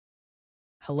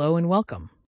Hello and welcome.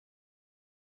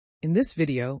 In this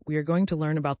video, we are going to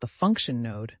learn about the function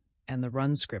node and the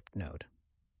run script node.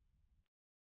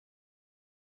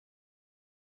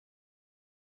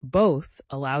 Both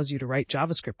allows you to write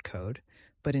JavaScript code,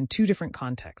 but in two different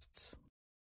contexts.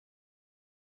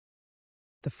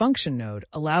 The function node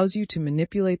allows you to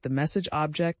manipulate the message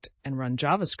object and run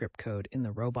JavaScript code in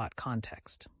the robot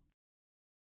context.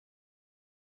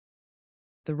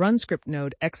 The run script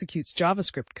node executes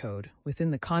JavaScript code within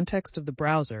the context of the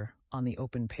browser on the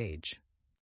open page.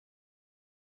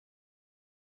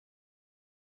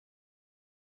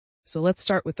 So let's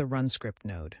start with the run script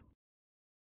node.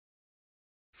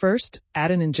 First, add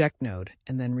an inject node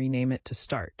and then rename it to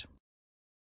start.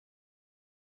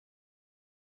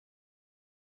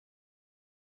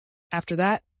 After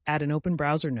that, add an open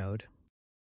browser node.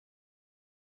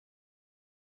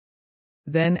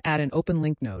 Then add an open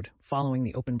link node following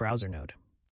the open browser node.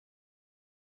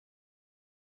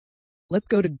 Let's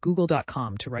go to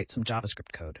google.com to write some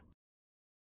JavaScript code.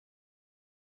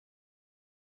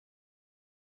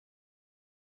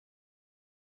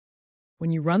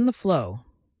 When you run the flow,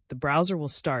 the browser will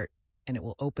start and it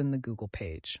will open the Google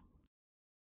page.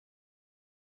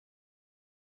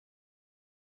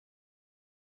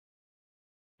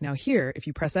 Now here, if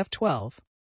you press F12,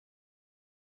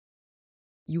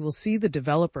 you will see the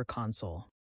developer console.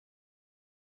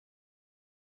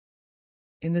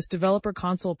 In this developer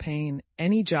console pane,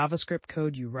 any JavaScript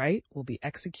code you write will be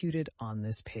executed on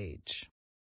this page.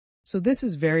 So this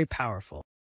is very powerful.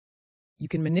 You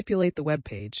can manipulate the web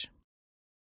page.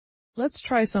 Let's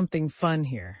try something fun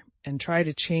here and try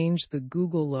to change the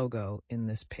Google logo in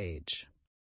this page.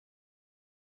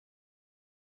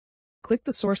 Click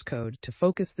the source code to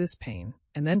focus this pane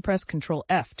and then press Ctrl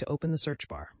F to open the search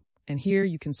bar. And here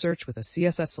you can search with a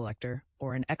CSS selector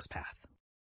or an XPath.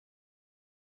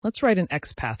 Let's write an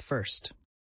XPath first.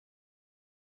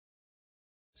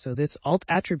 So this alt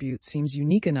attribute seems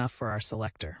unique enough for our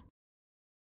selector.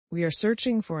 We are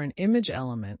searching for an image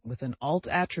element with an alt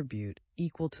attribute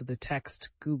equal to the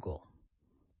text Google.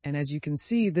 And as you can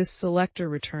see, this selector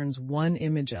returns one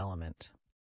image element.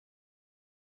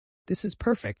 This is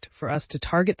perfect for us to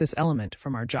target this element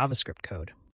from our JavaScript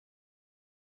code.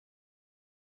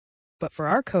 But for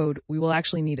our code, we will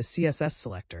actually need a CSS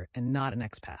selector and not an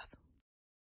XPath.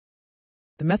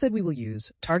 The method we will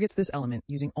use targets this element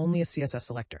using only a CSS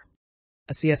selector.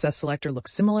 A CSS selector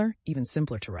looks similar, even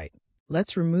simpler to write.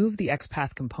 Let's remove the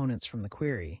XPath components from the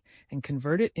query and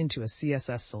convert it into a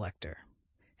CSS selector.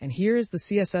 And here is the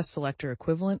CSS selector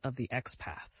equivalent of the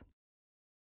XPath.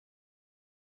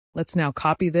 Let's now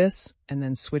copy this and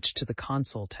then switch to the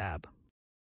console tab.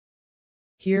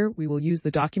 Here, we will use the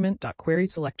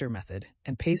document.querySelector method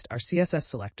and paste our CSS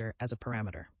selector as a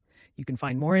parameter. You can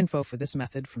find more info for this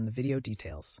method from the video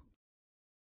details.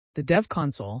 The dev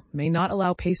console may not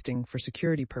allow pasting for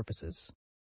security purposes.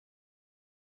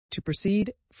 To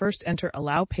proceed, first enter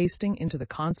allow pasting into the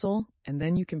console, and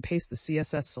then you can paste the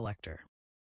CSS selector.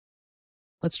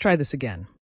 Let's try this again.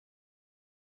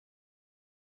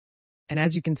 And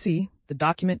as you can see, the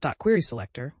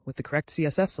document.querySelector with the correct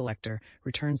CSS selector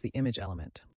returns the image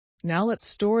element. Now let's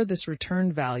store this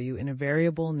returned value in a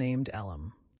variable named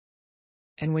elem.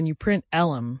 And when you print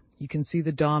elem, you can see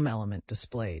the DOM element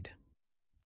displayed.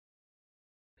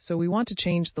 So we want to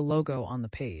change the logo on the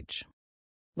page.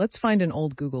 Let's find an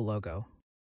old Google logo.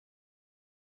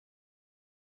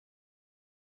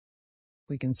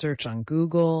 We can search on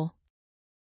Google,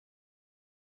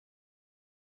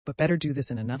 but better do this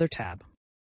in another tab.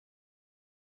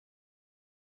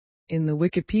 In the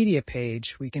Wikipedia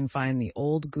page, we can find the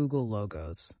old Google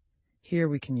logos. Here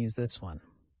we can use this one.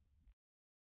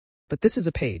 But this is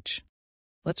a page.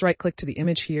 Let's right-click to the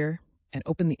image here and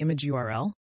open the image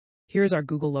URL. Here's our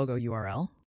Google logo URL.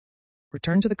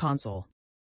 Return to the console.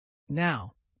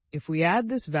 Now, if we add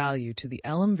this value to the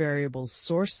elem variable's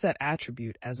source set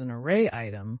attribute as an array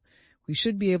item, we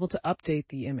should be able to update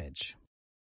the image.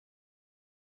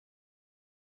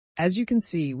 As you can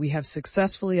see, we have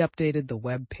successfully updated the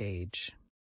web page.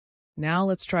 Now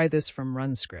let's try this from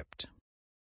run script.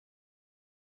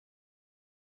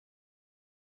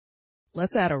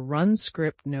 Let's add a run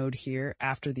script node here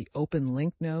after the open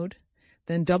link node,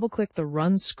 then double-click the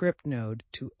run script node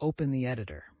to open the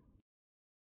editor.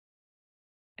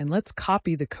 And let's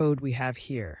copy the code we have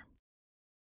here.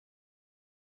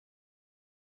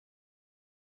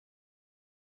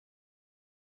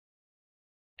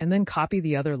 And then copy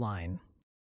the other line.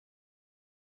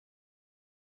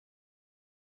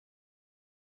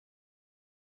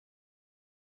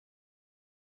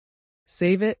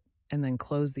 Save it, and then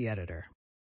close the editor.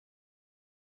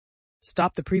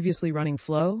 Stop the previously running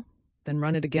flow, then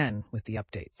run it again with the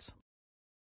updates.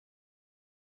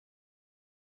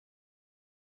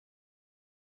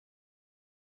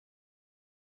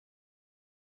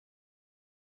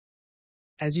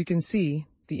 As you can see,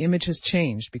 the image has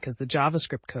changed because the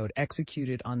JavaScript code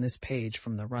executed on this page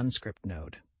from the RunScript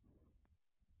node.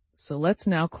 So let's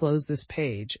now close this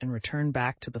page and return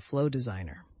back to the Flow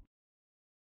Designer.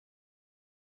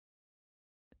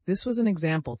 This was an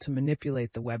example to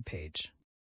manipulate the web page.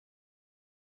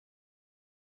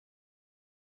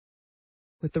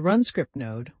 With the RunScript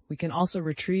node, we can also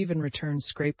retrieve and return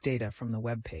scraped data from the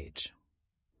web page.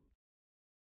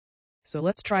 So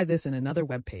let's try this in another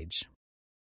web page.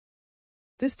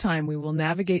 This time we will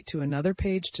navigate to another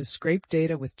page to scrape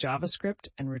data with JavaScript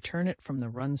and return it from the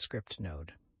RunScript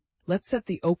node. Let's set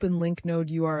the open link node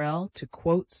URL to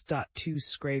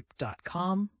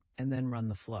quotes.toscrape.com and then run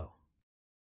the flow.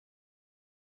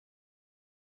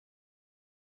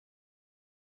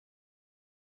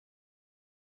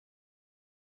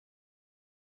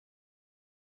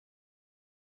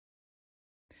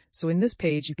 So in this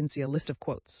page, you can see a list of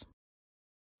quotes.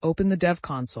 Open the dev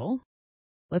console.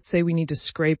 Let's say we need to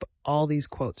scrape all these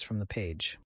quotes from the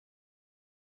page.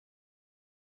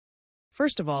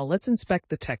 First of all, let's inspect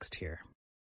the text here.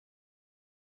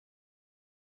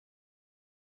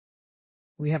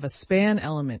 We have a span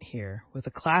element here with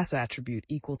a class attribute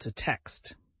equal to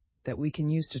text that we can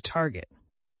use to target.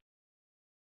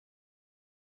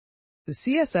 The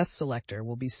CSS selector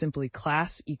will be simply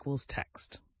class equals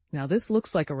text. Now this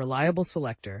looks like a reliable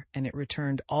selector, and it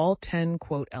returned all 10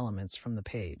 quote elements from the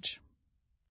page.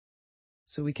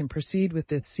 So we can proceed with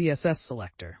this CSS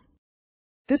selector.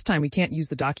 This time we can't use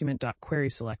the document.query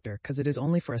selector because it is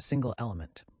only for a single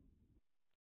element.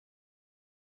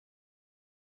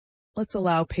 Let's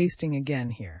allow pasting again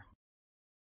here.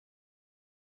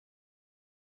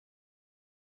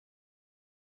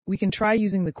 We can try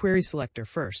using the query selector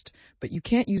first, but you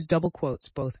can't use double quotes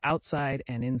both outside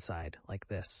and inside like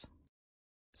this.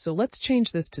 So let's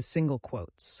change this to single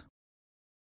quotes.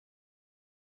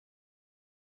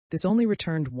 This only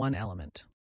returned one element.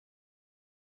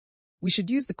 We should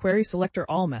use the query selector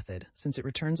all method since it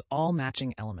returns all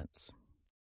matching elements.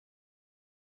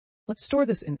 Let's store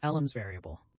this in elements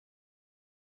variable.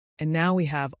 And now we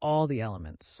have all the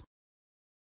elements.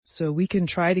 So we can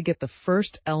try to get the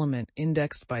first element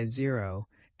indexed by 0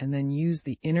 and then use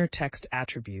the inner text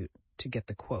attribute to get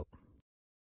the quote.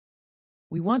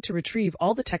 We want to retrieve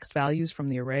all the text values from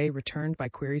the array returned by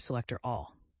query selector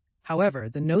all. However,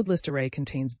 the node list array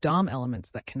contains DOM elements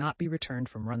that cannot be returned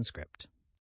from RunScript.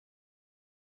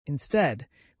 Instead,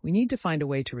 we need to find a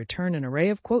way to return an array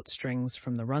of quote strings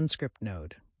from the RunScript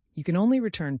node. You can only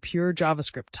return pure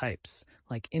JavaScript types,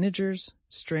 like integers,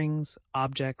 strings,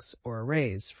 objects, or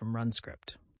arrays from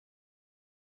RunScript.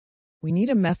 We need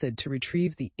a method to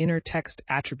retrieve the inner text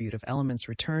attribute of elements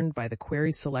returned by the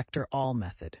query selector all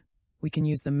method. We can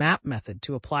use the map method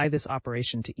to apply this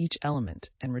operation to each element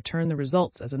and return the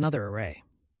results as another array.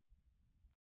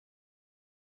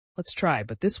 Let's try,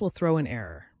 but this will throw an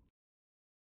error.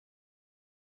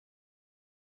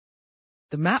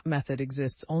 The map method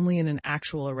exists only in an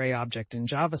actual array object in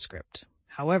JavaScript.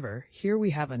 However, here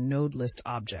we have a node list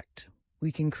object.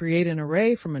 We can create an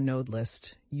array from a node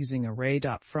list using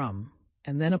array.from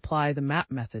and then apply the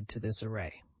map method to this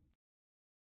array.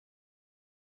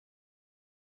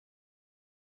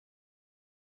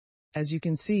 As you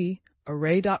can see,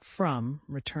 array.from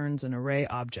returns an array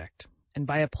object, and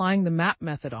by applying the map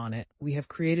method on it, we have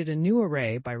created a new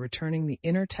array by returning the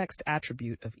inner text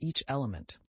attribute of each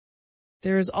element.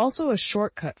 There is also a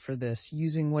shortcut for this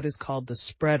using what is called the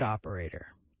spread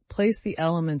operator. Place the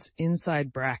elements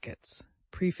inside brackets,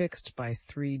 prefixed by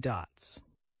 3 dots.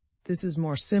 This is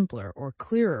more simpler or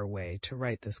clearer way to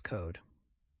write this code.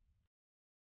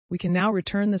 We can now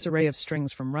return this array of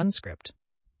strings from RunScript.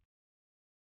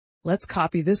 Let's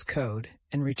copy this code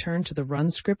and return to the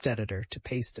RunScript editor to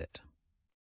paste it.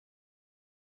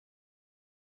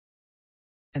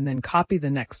 And then copy the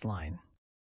next line.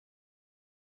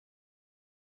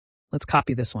 Let's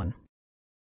copy this one.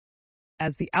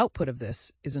 As the output of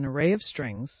this is an array of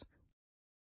strings,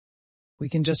 we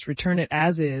can just return it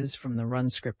as is from the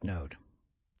RunScript node.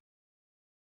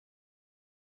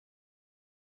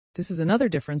 This is another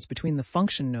difference between the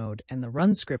function node and the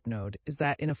RunScript node is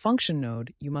that in a function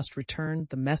node, you must return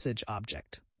the message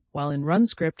object, while in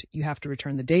RunScript, you have to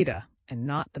return the data and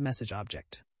not the message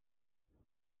object.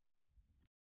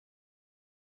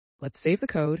 Let's save the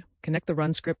code, connect the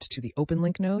RunScript to the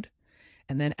OpenLink node,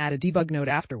 and then add a debug node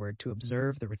afterward to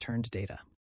observe the returned data.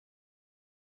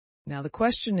 Now the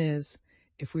question is,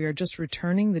 if we are just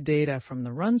returning the data from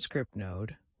the RunScript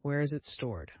node, where is it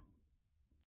stored?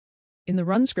 In the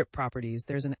run script properties,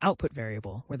 there's an output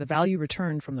variable where the value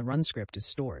returned from the run script is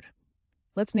stored.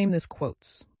 Let's name this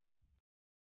quotes.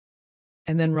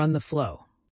 And then run the flow.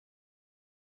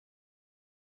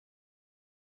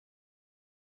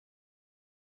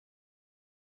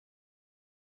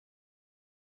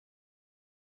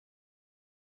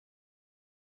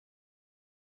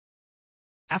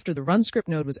 After the run script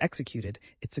node was executed,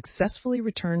 it successfully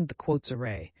returned the quotes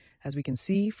array, as we can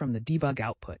see from the debug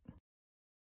output.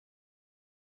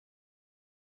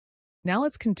 Now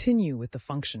let's continue with the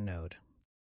function node.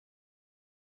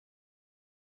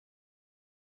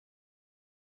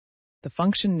 The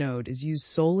function node is used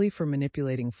solely for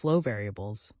manipulating flow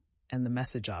variables and the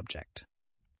message object.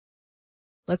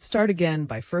 Let's start again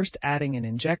by first adding an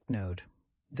inject node,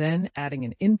 then adding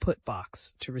an input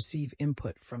box to receive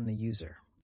input from the user.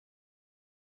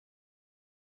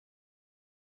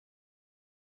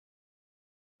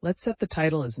 Let's set the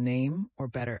title as name, or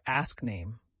better, ask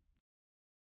name,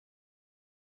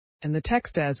 and the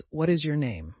text as, what is your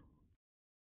name?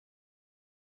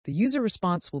 The user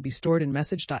response will be stored in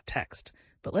message.text,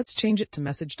 but let's change it to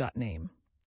message.name.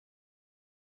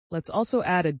 Let's also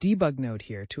add a debug node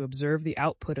here to observe the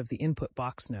output of the input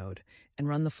box node and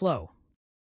run the flow.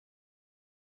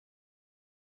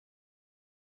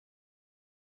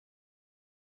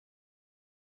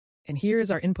 And here is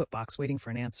our input box waiting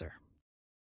for an answer.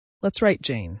 Let's write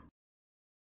Jane.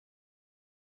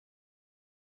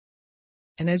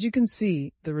 And as you can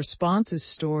see, the response is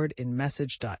stored in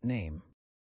message.name.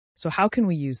 So how can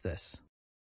we use this?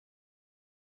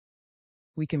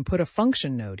 We can put a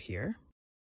function node here.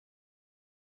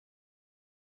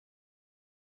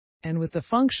 And with the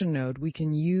function node, we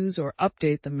can use or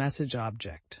update the message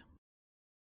object.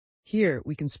 Here,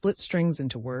 we can split strings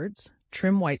into words,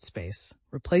 trim whitespace,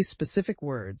 replace specific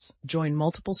words, join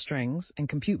multiple strings, and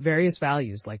compute various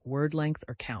values like word length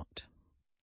or count.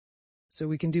 So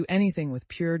we can do anything with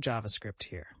pure JavaScript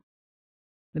here.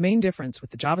 The main difference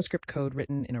with the JavaScript code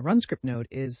written in a run script node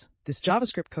is this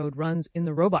JavaScript code runs in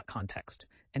the robot context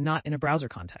and not in a browser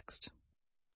context.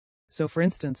 So for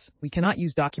instance, we cannot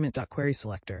use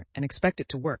document.querySelector and expect it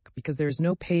to work because there is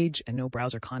no page and no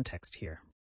browser context here.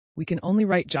 We can only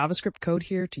write JavaScript code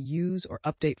here to use or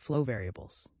update flow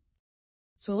variables.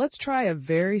 So let's try a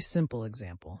very simple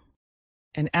example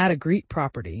and add a greet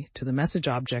property to the message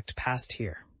object passed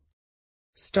here.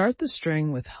 Start the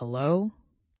string with hello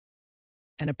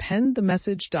and append the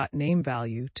message.name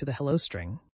value to the hello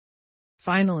string.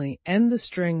 Finally, end the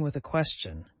string with a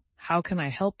question, how can I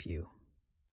help you?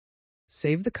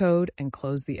 Save the code and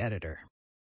close the editor.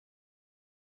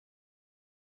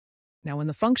 Now when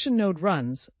the function node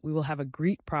runs, we will have a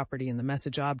greet property in the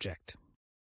message object.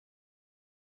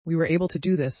 We were able to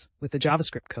do this with the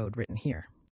JavaScript code written here.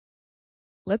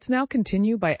 Let's now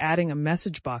continue by adding a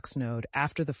message box node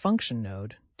after the function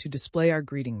node to display our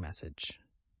greeting message.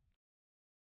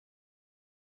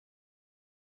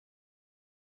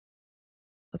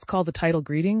 Let's call the title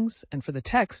greetings, and for the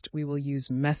text, we will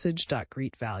use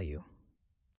message.greetValue.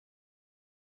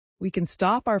 We can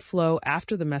stop our flow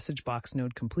after the message box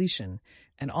node completion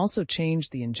and also change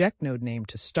the inject node name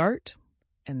to start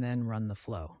and then run the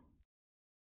flow.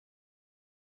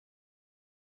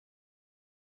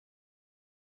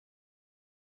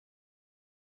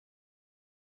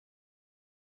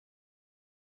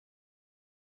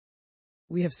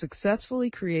 We have successfully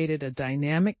created a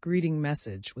dynamic greeting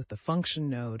message with the function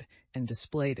node and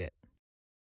displayed it.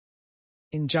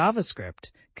 In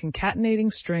JavaScript,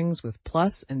 concatenating strings with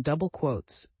plus and double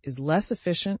quotes is less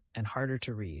efficient and harder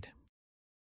to read.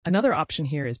 Another option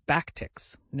here is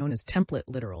backticks, known as template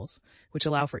literals, which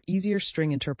allow for easier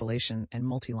string interpolation and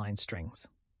multi-line strings.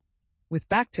 With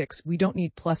backticks, we don't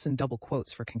need plus and double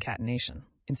quotes for concatenation.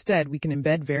 Instead, we can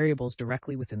embed variables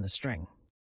directly within the string.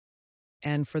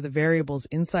 And for the variables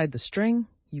inside the string,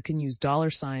 you can use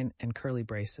 $sign and curly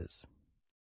braces.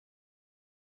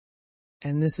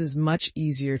 And this is much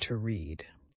easier to read.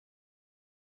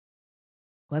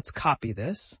 Let's copy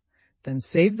this, then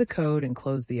save the code and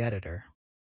close the editor.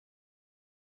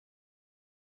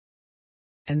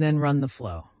 And then run the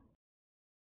flow.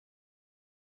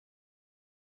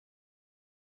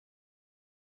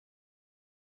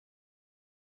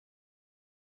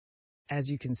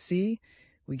 As you can see,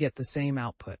 we get the same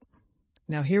output.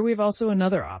 Now here we have also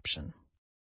another option.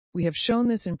 We have shown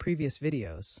this in previous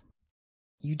videos.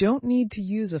 You don't need to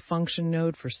use a function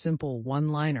node for simple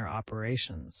one-liner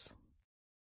operations.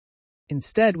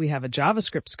 Instead, we have a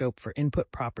JavaScript scope for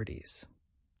input properties.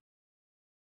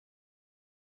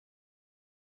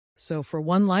 So for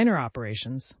one-liner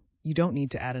operations, you don't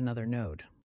need to add another node.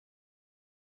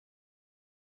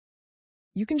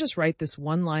 You can just write this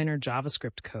one-liner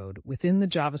JavaScript code within the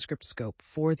JavaScript scope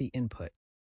for the input.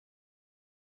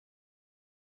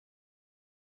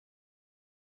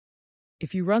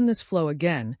 If you run this flow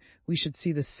again, we should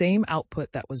see the same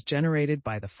output that was generated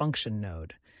by the function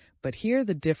node. But here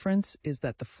the difference is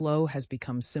that the flow has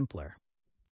become simpler.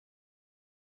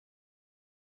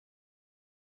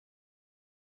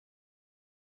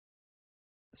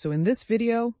 So in this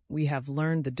video, we have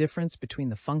learned the difference between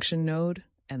the function node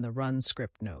and the run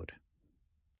script node.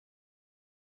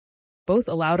 Both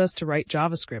allowed us to write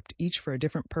JavaScript, each for a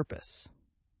different purpose.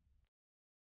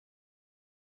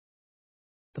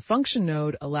 The function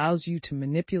node allows you to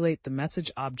manipulate the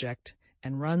message object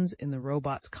and runs in the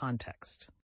robot's context.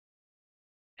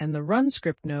 And the run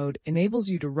script node enables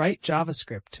you to write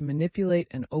JavaScript to manipulate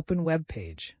an open web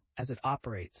page as it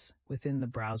operates within the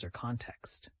browser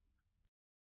context.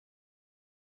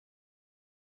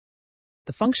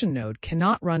 The function node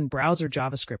cannot run browser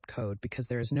JavaScript code because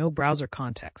there is no browser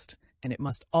context, and it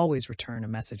must always return a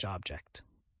message object.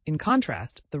 In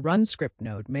contrast, the run script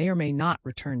node may or may not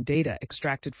return data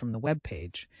extracted from the web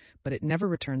page, but it never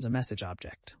returns a message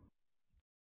object.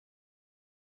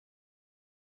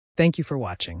 Thank you for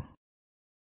watching.